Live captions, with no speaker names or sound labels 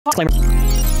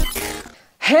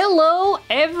Hello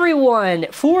everyone!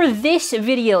 For this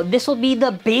video, this will be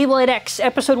the Beyblade X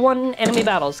Episode 1 anime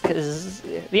battles, because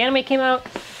the anime came out.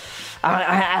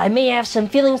 I may have some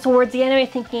feelings towards the anime,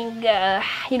 thinking,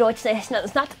 you know, it's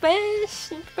not the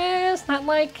best, not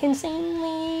like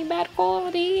insanely bad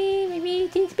quality, maybe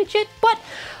teens bit shit, but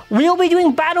we'll be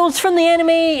doing battles from the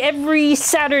anime every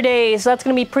Saturday, so that's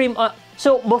gonna be pretty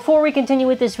So before we continue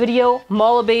with this video,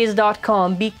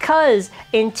 mallabase.com, because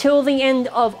until the end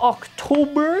of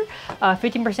October,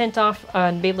 15% off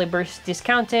on Beyblade Burst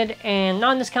discounted and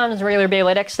non-discounted is regular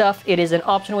Beyblade X stuff. It is an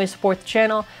optional way to support the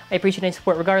channel. I appreciate any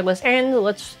support regardless, and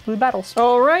let's do battles.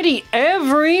 Alrighty,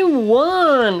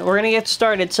 everyone! We're gonna get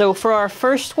started. So for our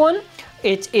first one,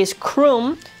 it is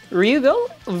Chrome Ryugo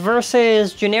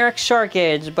versus generic Shark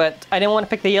Edge, but I didn't want to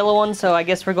pick the yellow one, so I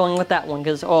guess we're going with that one,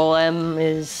 because OM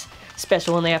is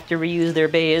special when they have to reuse their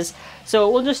bays.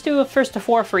 So we'll just do a first to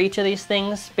four for each of these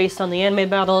things based on the anime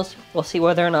battles. We'll see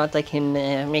whether or not I can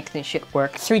make this shit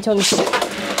work. 3-tone shit.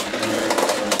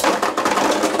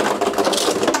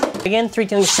 Again,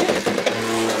 3-tone shit.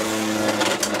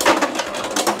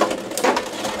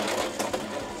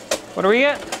 What do we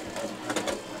get?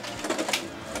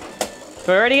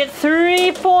 We already get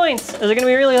 3 points. Is it gonna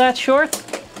be really that short?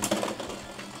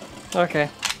 Okay,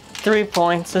 3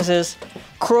 points. This is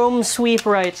Chrome Sweep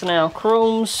right now.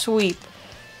 Chrome Sweep.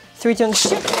 3-tone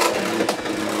shit.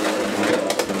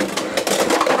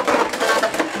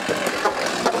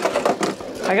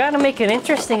 I gotta make it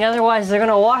interesting, otherwise they're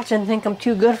gonna watch and think I'm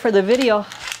too good for the video.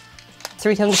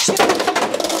 3-tone shit. I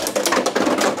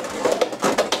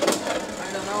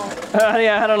don't know.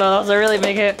 Yeah, I don't know. That was a really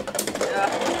big hit. Yeah.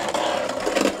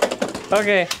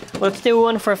 Okay, let's do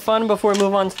one for fun before we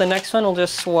move on to the next one. We'll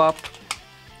just swap.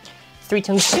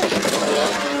 3-tone shit.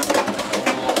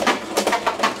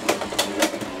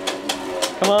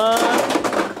 Come on.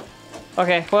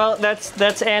 Okay, well,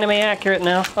 that's anime accurate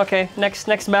now. Okay, next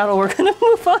battle we're gonna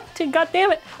move on to, god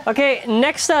damn it. Okay,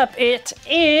 next up it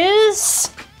is,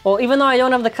 well, even though I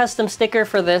don't have the custom sticker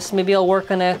for this, maybe I'll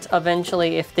work on it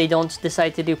eventually if they don't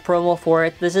decide to do promo for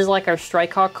it. This is like our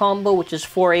Strike Hawk combo, which is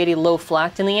 480 low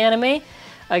flat in the anime,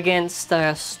 against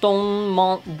Stone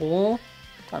Mont Bon.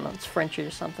 I don't know, it's French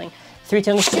or something.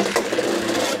 3-tone shit.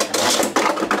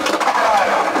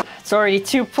 It's already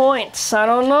 2 points. I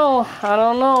don't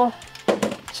know.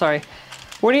 Sorry.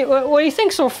 What do you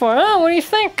think so far? Huh? What do you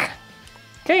think?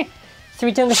 Okay.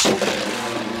 3-tone shit.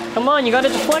 Come on, you gotta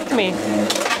deflect me.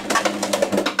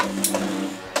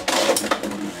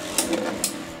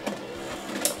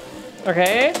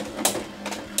 Okay.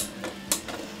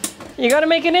 You gotta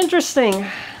make it interesting.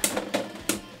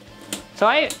 So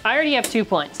I already have 2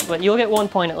 points, but you'll get 1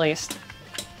 point at least.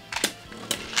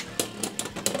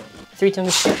 3-tone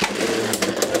shit.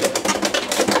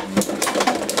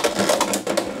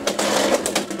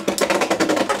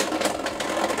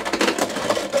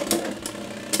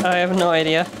 I have no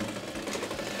idea.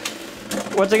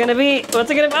 What's it gonna be? What's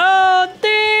it gonna be? Oh,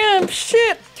 damn,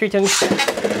 shit! 3-tone shit.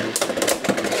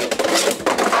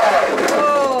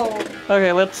 Oh.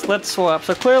 Okay, let's swap.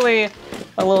 So clearly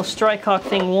a little Strike Hawk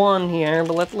thing won here,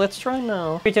 but let's try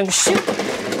now. 3-tone shit.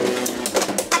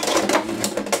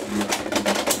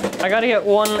 I gotta get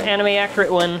one anime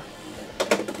accurate one.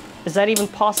 Is that even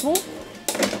possible?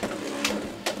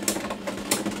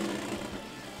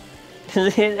 I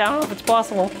don't know if it's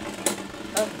possible.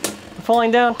 I'm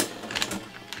falling down.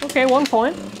 Okay, 1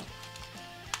 point.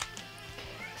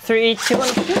 3, 2, 1.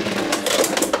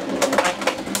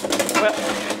 Well,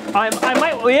 I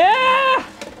might, yeah!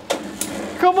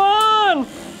 Come on!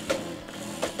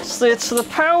 It's the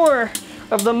power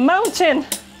of the mountain.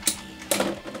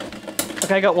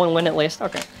 Okay, I got 1 win at least.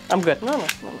 Okay, I'm good. No,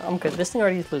 I'm good. This thing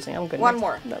already is losing. I'm good. One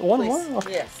more. One please. more?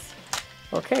 Okay. Yes.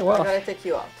 Okay, well. I gotta take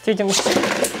you out. 3-tone.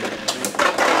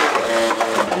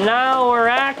 Now we're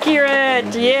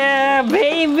accurate! Yeah,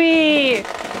 baby!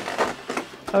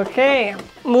 Okay,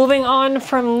 moving on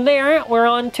from there, we're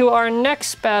on to our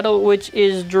next battle, which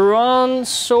is Drawn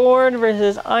Sword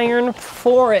versus Iron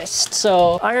Forest.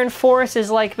 So, Iron Forest is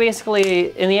like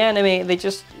basically, in the anime, they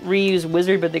just reuse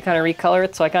Wizard, but they kind of recolor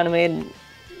it, so I kind of made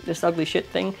this ugly shit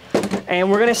thing. And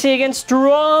we're gonna see against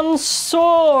Drawn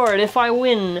Sword. If I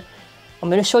win, I'm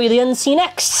gonna show you the Unseen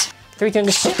X. 3-tone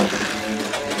shit.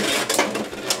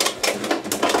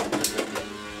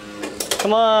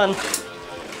 Come on.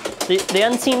 The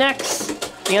Unseen X.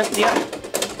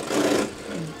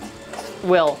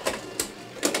 Will.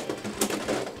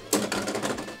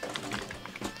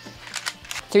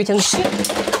 3-tone shit.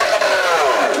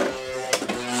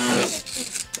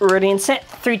 Ready and set.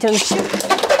 3-tone shit.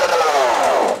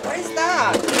 What is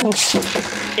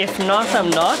that? If not, I'm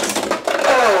not.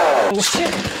 Oh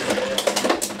shit.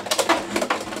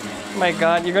 My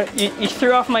god, you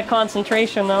threw off my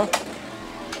concentration now.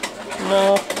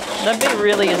 No, that bit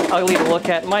really is ugly to look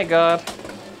at, my god.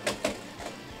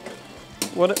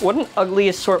 What an ugly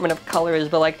assortment of colors,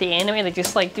 but like the anime, they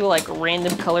just like do like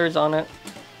random colors on it.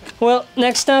 Well,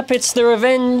 next up, it's the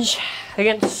revenge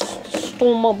against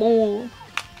Stomabo.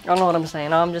 I don't know what I'm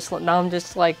saying. Now I'm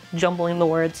just like jumbling the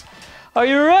words. Are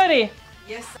you ready?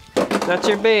 Yes. That's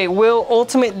your bait. Will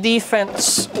ultimate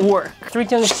defense work? 3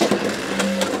 times.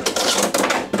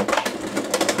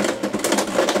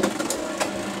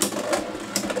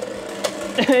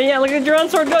 Yeah, look at the drone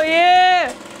sword go.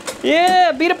 Yeah!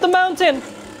 Yeah! Beat up the mountain!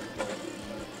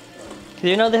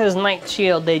 You know this is Night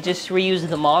Shield, they just reused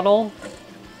the model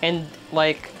and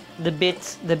like the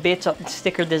bits of the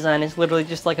sticker design is literally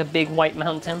just like a big white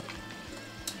mountain.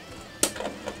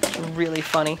 It's really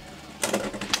funny.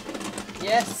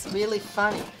 Yes, really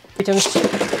funny.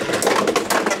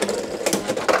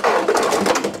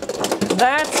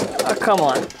 That, come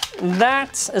on.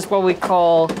 That is what we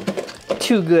call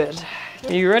too good.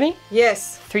 Are you ready?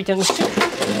 Yes. 3 times 2.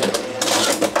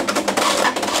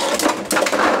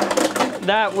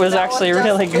 That was actually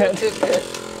really good. Too good.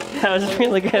 That was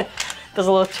really good. That was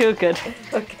a little too good.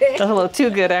 Okay. That was a little too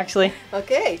good, actually.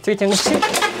 Okay. 3 times 2.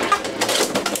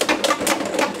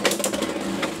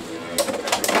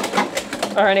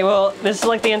 Alrighty, well, this is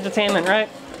like the entertainment, right?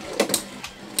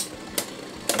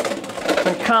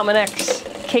 When Common X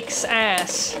kicks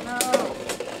ass. No.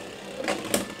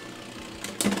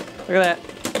 Look at that.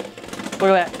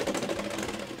 Look at that.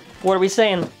 What are we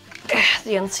saying?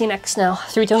 The unseen X now.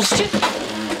 3 times 2.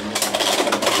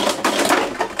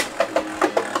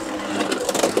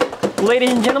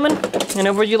 Ladies and gentlemen,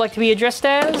 whenever would you like to be addressed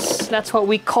as? That's what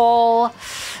we call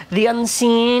the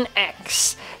unseen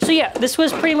X. So yeah, this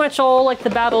was pretty much all like the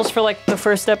battles for like the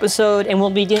first episode, and we'll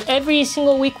be doing every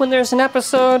single week when there's an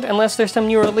episode, unless there's some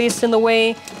new release in the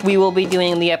way, we will be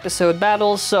doing the episode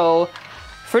battles. So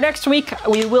for next week,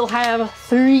 we will have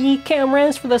 3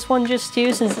 cameras for this one just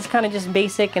too, since it's kind of just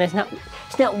basic and it's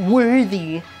not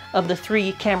worthy of the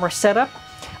 3 camera setup.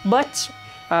 But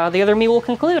the other me will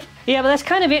conclude. Yeah, but that's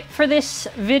kind of it for this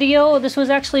video. This was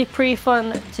actually pretty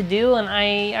fun to do, and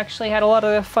I actually had a lot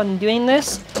of fun doing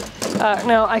this.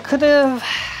 Now,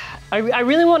 I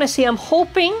really want to see, I'm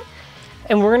hoping,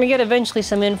 and we're going to get eventually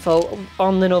some info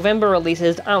on the November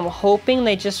releases. I'm hoping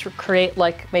they just create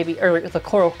like maybe, or the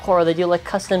Core, they do like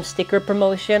custom sticker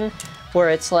promotion where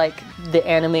it's like the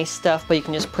anime stuff, but you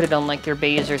can just put it on like their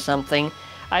bays or something.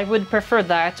 I would prefer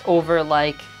that over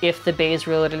like if the bays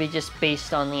were literally just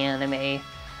based on the anime.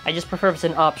 I just prefer if it's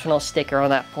an optional sticker on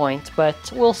that point,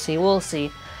 but we'll see, we'll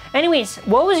see. Anyways,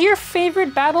 what was your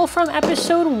favorite battle from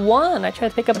episode 1? I tried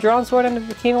to pick up Drawn Sword and it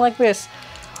became like this.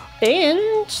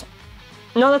 And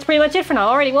no, that's pretty much it for now.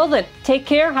 Alrighty, well then, take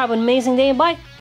care, have an amazing day, and bye.